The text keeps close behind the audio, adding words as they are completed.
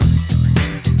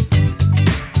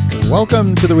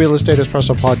Welcome to the Real Estate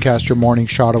Espresso Podcast, your morning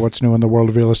shot of what's new in the world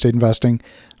of real estate investing.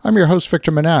 I'm your host,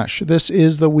 Victor Menashe. This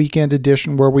is the weekend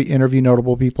edition where we interview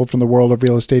notable people from the world of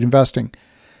real estate investing.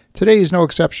 Today is no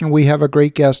exception. We have a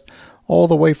great guest all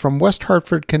the way from West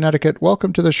Hartford, Connecticut.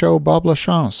 Welcome to the show, Bob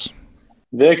Lachance.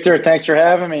 Victor, thanks for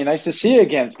having me. Nice to see you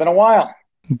again. It's been a while.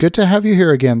 Good to have you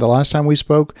here again. The last time we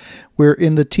spoke, we're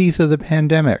in the teeth of the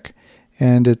pandemic,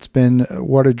 and it's been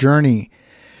what a journey.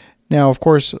 Now, of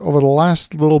course, over the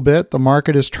last little bit, the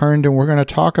market has turned, and we're going to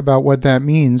talk about what that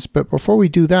means. But before we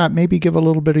do that, maybe give a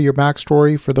little bit of your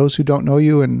backstory for those who don't know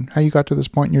you and how you got to this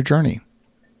point in your journey.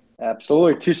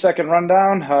 Absolutely. 2-second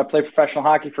rundown. I played professional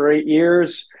hockey for 8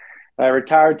 years. I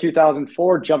retired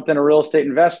 2004, jumped into real estate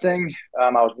investing. I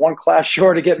was one class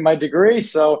short of getting my degree,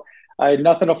 so I had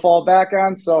nothing to fall back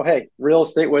on. So, hey, real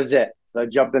estate was it. So I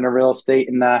jumped into real estate,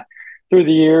 and through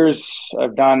the years,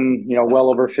 I've done, well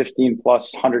over 15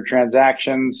 plus 100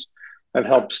 transactions. I've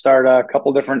helped start a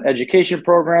couple different education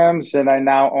programs, and I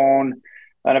now own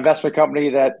an investment company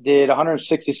that did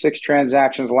 166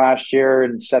 transactions last year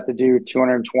and set to do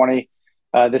 220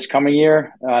 this coming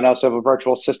year. And I also have a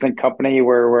virtual assistant company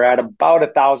where we're at about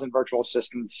 1,000 virtual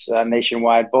assistants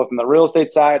nationwide, both on the real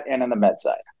estate side and on the med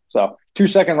side. So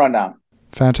 2-second rundown.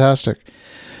 Fantastic.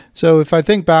 So if I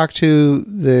think back to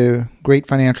the great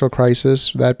financial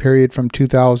crisis, that period from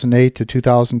 2008 to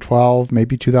 2012,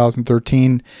 maybe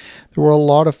 2013, there were a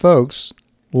lot of folks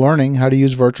learning how to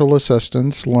use virtual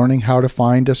assistants, learning how to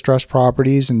find distressed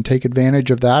properties and take advantage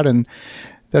of that. And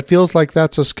that feels like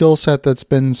that's a skill set that's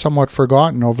been somewhat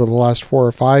forgotten over the last 4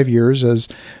 or 5 years as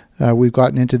we've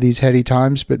gotten into these heady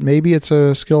times. But maybe it's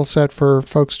a skill set for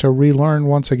folks to relearn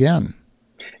once again.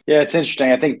 Yeah, it's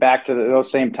interesting. I think back to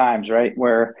those same times, right?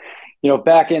 Where,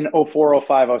 back in 04,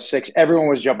 05, 06, everyone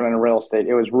was jumping into real estate.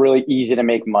 It was really easy to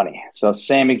make money. So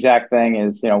same exact thing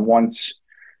is, once,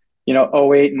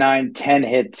 08, 9, 10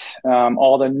 hit,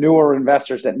 all the newer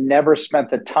investors that never spent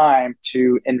the time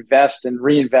to invest and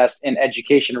reinvest in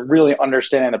education, really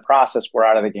understanding the process, were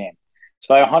out of the game.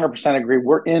 So I 100% agree.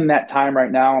 We're in that time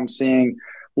right now. I'm seeing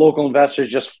local investors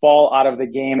just fall out of the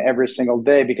game every single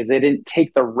day because they didn't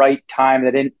take the right time.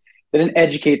 They didn't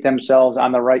educate themselves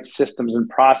on the right systems and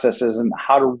processes and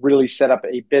how to really set up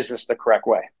a business the correct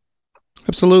way.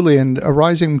 Absolutely. And a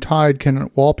rising tide can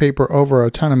wallpaper over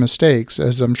a ton of mistakes,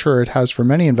 as I'm sure it has for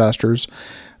many investors.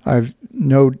 I've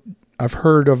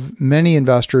heard of many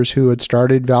investors who had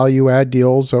started value add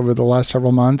deals over the last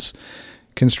several months.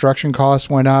 Construction costs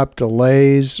went up,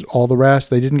 delays, all the rest.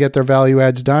 They didn't get their value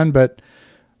adds done, but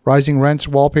rising rents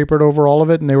wallpapered over all of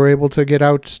it, and they were able to get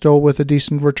out still with a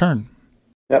decent return.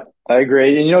 Yep, I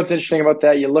agree. And what's interesting about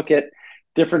that? You look at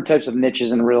different types of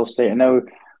niches in real estate. I know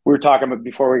we were talking about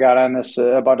before we got on this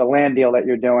about a land deal that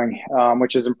you're doing,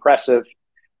 which is impressive.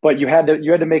 But you had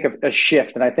to make a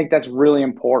shift, and I think that's really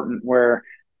important. Where,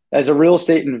 as a real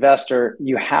estate investor,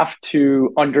 you have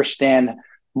to understand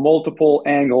multiple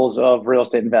angles of real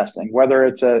estate investing. Whether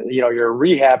it's you're a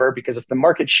rehabber, because if the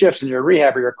market shifts and you're a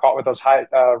rehabber, you're caught with those high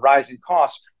rising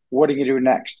costs. What do you do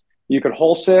next? You could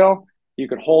wholesale, you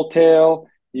could wholetail,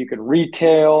 you could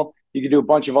retail, you could do a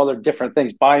bunch of other different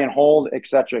things, buy and hold, et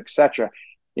cetera, et cetera.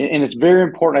 And it's very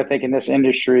important, I think, in this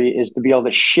industry is to be able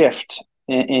to shift.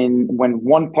 In when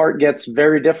one part gets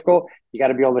very difficult, you got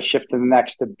to be able to shift to the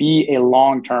next to be a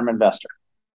long-term investor.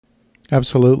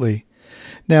 Absolutely.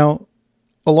 Now,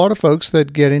 a lot of folks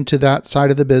that get into that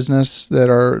side of the business that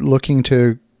are looking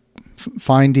to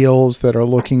find deals, that are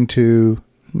looking to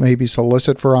maybe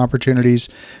solicit for opportunities,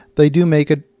 they do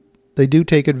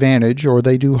take advantage, or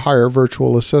they do hire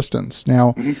virtual assistants.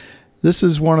 Now, This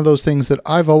is one of those things that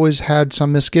I've always had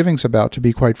some misgivings about, to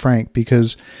be quite frank,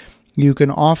 because you can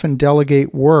often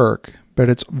delegate work, but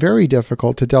it's very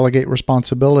difficult to delegate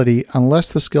responsibility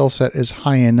unless the skill set is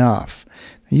high enough.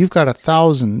 You've got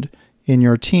 1,000 in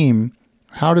your team.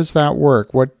 How does that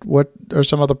work? What are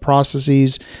some of the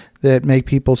processes that make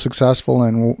people successful,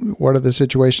 and what are the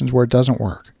situations where it doesn't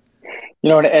work?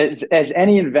 As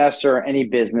any investor or any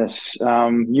business,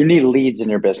 you need leads in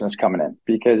your business coming in,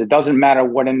 because it doesn't matter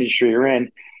what industry you're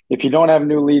in. If you don't have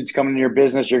new leads coming in your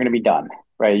business, you're going to be done,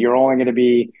 right? You're only going to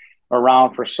be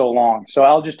around for so long. So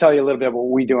I'll just tell you a little bit of what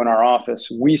we do in our office.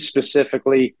 We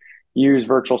specifically use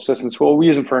virtual assistants. Well, we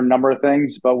use them for a number of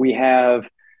things, but we have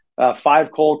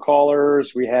 5 cold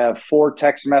callers. We have 4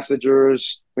 text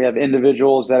messengers. We have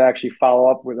individuals that actually follow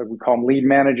up with, we call them lead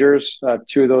managers,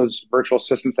 2 of those virtual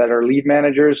assistants that are lead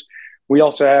managers. We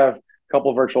also have a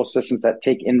couple of virtual assistants that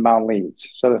take inbound leads.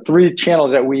 So the 3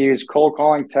 channels that we use: cold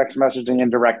calling, text messaging,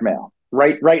 and direct mail.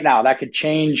 Right now, that could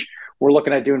change. We're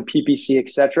looking at doing PPC, et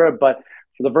cetera. But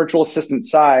for the virtual assistant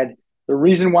side, The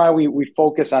reason why we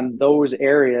focus on those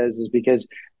areas is because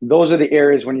those are the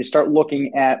areas when you start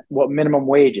looking at what minimum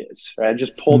wage is. Right? I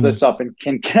just pulled this up, and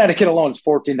Connecticut alone is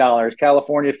 $14,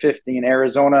 California $15,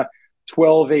 Arizona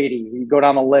 $12.80. You go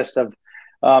down the list of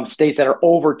states that are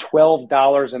over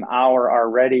 $12 an hour are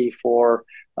ready for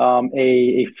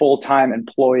a full-time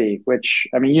employee. Which,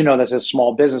 I mean, this as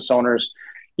small business owners,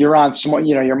 you're on small.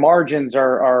 Your margins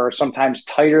are sometimes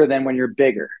tighter than when you're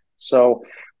bigger. So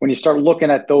when you start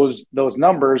looking at those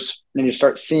numbers and you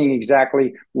start seeing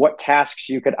exactly what tasks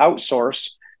you could outsource,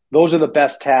 those are the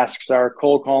best tasks, are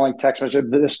cold calling, text message,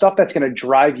 the stuff that's going to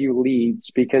drive you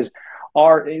leads. Because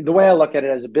the way I look at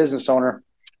it as a business owner,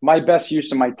 my best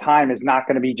use of my time is not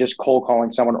going to be just cold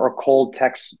calling someone or cold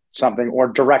text something or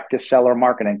direct to seller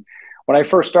marketing. When I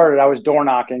first started, I was door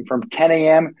knocking from 10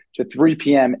 a.m. to 3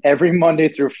 p.m. every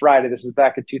Monday through Friday. This is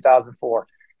back in 2004.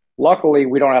 Luckily,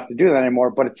 we don't have to do that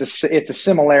anymore, but it's a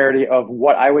similarity of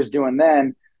what I was doing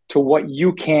then to what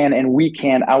you can and we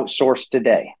can outsource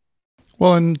today.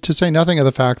 Well, and to say nothing of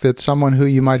the fact that someone who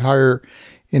you might hire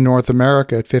in North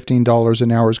America at $15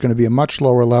 an hour is going to be a much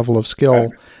lower level of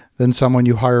skill than someone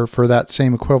you hire for that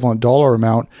same equivalent dollar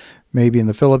amount, maybe in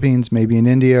the Philippines, maybe in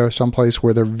India, or someplace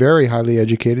where they're very highly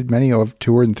educated. Many have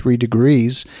 2 and 3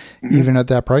 degrees, even at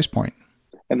that price point.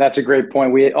 And that's a great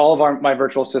point. All of my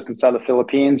virtual assistants are the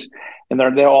Philippines, and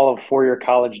they all have a 4-year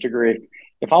college degree.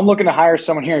 If I'm looking to hire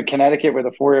someone here in Connecticut with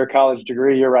a 4-year college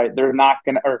degree, you're right. They're not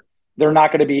going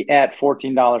to be at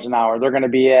 $14 an hour. They're going to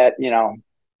be at,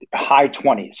 high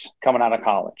 20s coming out of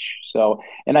college. So,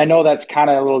 and I know that's kind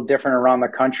of a little different around the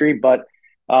country, but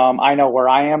I know where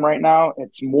I am right now,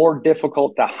 it's more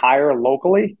difficult to hire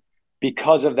locally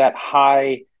because of that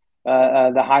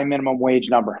the high minimum wage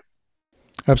number.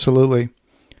 Absolutely.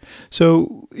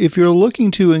 So if you're looking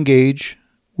to engage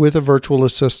with a virtual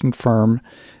assistant firm,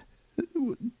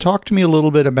 talk to me a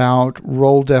little bit about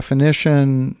role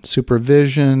definition,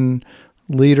 supervision,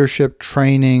 leadership,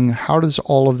 training. How does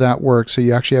all of that work so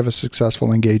you actually have a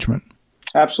successful engagement?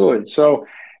 Absolutely. So,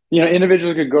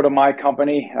 individuals could go to my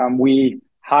company. We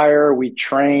hire, we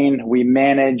train, we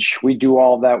manage, we do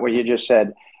all of that, what you just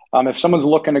said. If someone's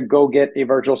looking to go get a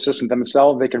virtual assistant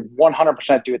themselves, they can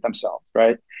 100% do it themselves,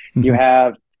 right? Mm-hmm. You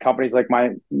have companies like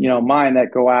mine that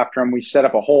go after them. We set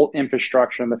up a whole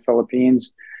infrastructure in the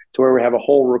Philippines to where we have a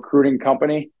whole recruiting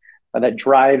company that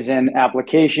drives in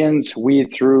applications,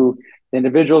 weed through the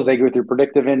individuals. They go through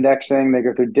predictive indexing, they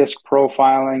go through disc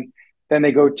profiling, then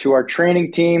they go to our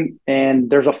training team, and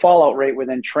there's a fallout rate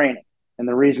within training. And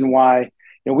the reason why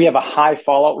we have a high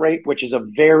fallout rate, which is a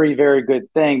very, very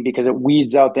good thing because it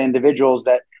weeds out the individuals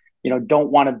that don't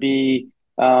want to be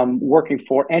working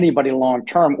for anybody long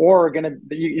term, or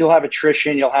you'll have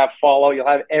attrition, you'll have fallout, you'll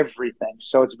have everything.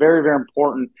 So it's very, very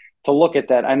important to look at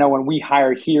that. I know when we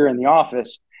hire here in the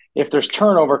office, if there's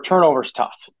turnover's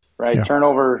tough, right? Yeah.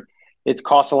 Turnover, it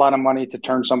costs a lot of money to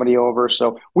turn somebody over.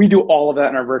 So we do all of that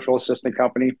in our virtual assistant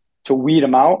company to weed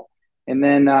them out. And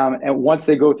then and once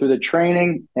they go through the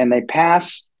training and they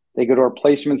pass, they go to our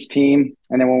placements team.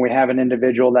 And then when we have an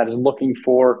individual that is looking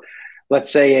for,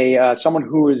 let's say, someone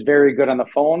who is very good on the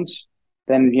phones,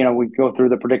 then we go through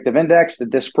the predictive index, the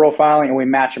disc profiling, and we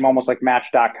match them almost like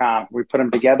Match.com. We put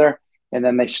them together, and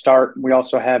then they start. We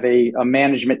also have a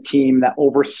management team that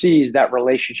oversees that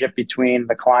relationship between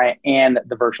the client and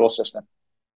the virtual assistant.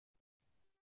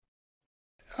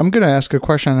 I'm going to ask a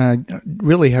question, and I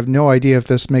really have no idea if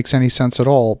this makes any sense at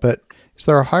all, but is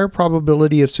there a higher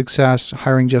probability of success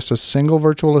hiring just a single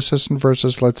virtual assistant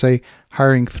versus, let's say,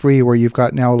 hiring 3 where you've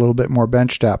got now a little bit more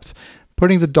bench depth,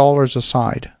 putting the dollars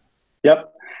aside?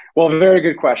 Yep. Well, very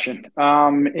good question.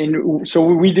 So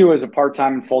what we do as a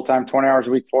part-time and full-time, 20 hours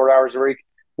a week, 4 hours a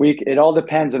week, it all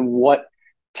depends on what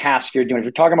task you're doing. If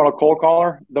you're talking about a cold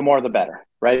caller, the more the better,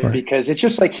 right? Because it's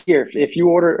just like here, if you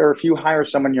order or if you hire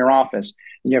someone in your office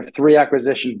and you have 3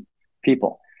 acquisition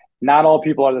people, not all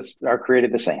people are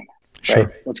created the same. Sure.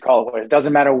 Right? Let's call it what it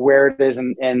doesn't matter where it is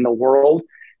in the world.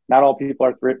 Not all people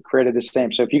are created the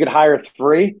same. So if you could hire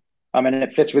 3 and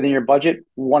it fits within your budget,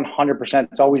 100%,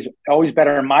 it's always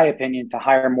better, in my opinion, to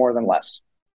hire more than less.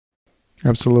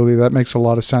 Absolutely. That makes a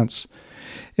lot of sense.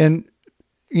 And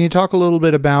can you talk a little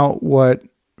bit about what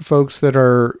folks that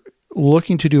are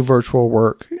looking to do virtual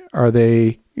work, are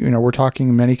they, we're talking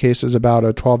in many cases about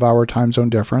a 12-hour time zone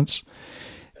difference.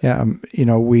 Yeah,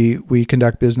 we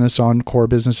conduct business on core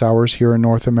business hours here in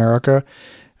North America.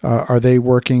 Are they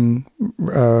working?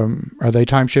 Are they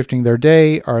time shifting their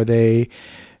day? Are they,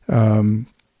 is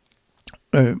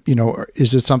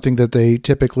it something that they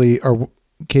typically are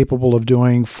capable of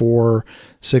doing for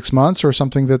 6 months, or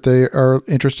something that they are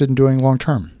interested in doing long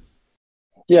term?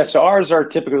 Yeah, so ours are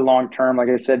typically long term. Like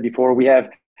I said before, we have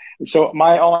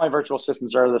all my virtual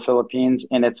assistants are in the Philippines,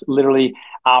 and it's literally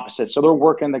opposite. So they're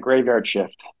working the graveyard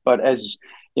shift. But as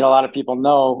you know, a lot of people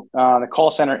know, the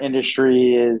call center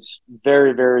industry is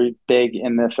very, very big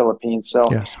in the Philippines. So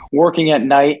Yes. working at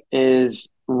night is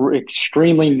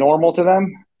extremely normal to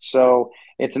them. So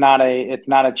it's not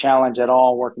a challenge at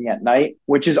all working at night,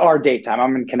 which is our daytime.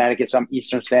 I'm in Connecticut, so I'm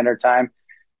Eastern Standard Time.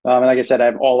 And like I said, I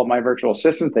have all of my virtual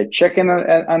assistants. They check in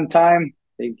on time.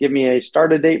 They give me a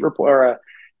start of date report, or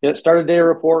a start of day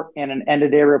report, and an end of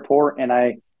day report, and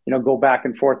I go back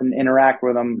and forth and interact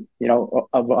with them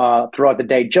throughout the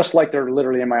day, just like they're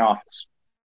literally in my office.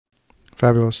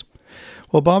 Fabulous.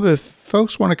 Well, Bob, if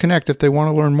folks want to connect, if they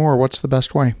want to learn more, what's the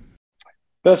best way?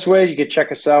 Best way, you could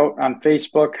check us out on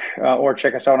Facebook or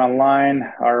check us out online.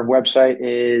 Our website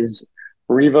is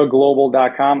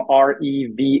revaglobal.com,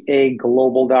 REVA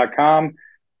global.com.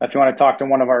 If you want to talk to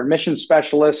one of our admission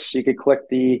specialists, you could click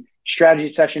the strategy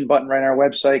session button right on our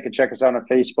website. You can check us out on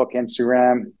Facebook,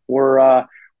 Instagram.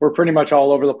 We're pretty much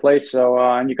all over the place. So,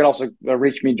 and you can also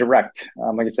reach me direct.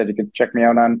 Like I said, you can check me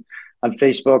out on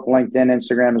Facebook, LinkedIn,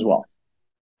 Instagram as well.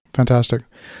 Fantastic.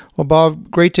 Well,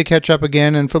 Bob, great to catch up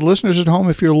again. And for the listeners at home,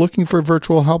 if you're looking for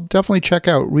virtual help, definitely check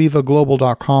out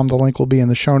revaglobal.com. The link will be in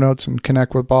the show notes, and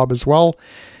connect with Bob as well.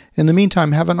 In the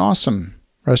meantime, have an awesome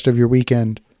rest of your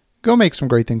weekend. Go make some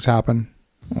great things happen.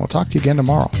 We'll talk to you again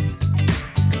tomorrow.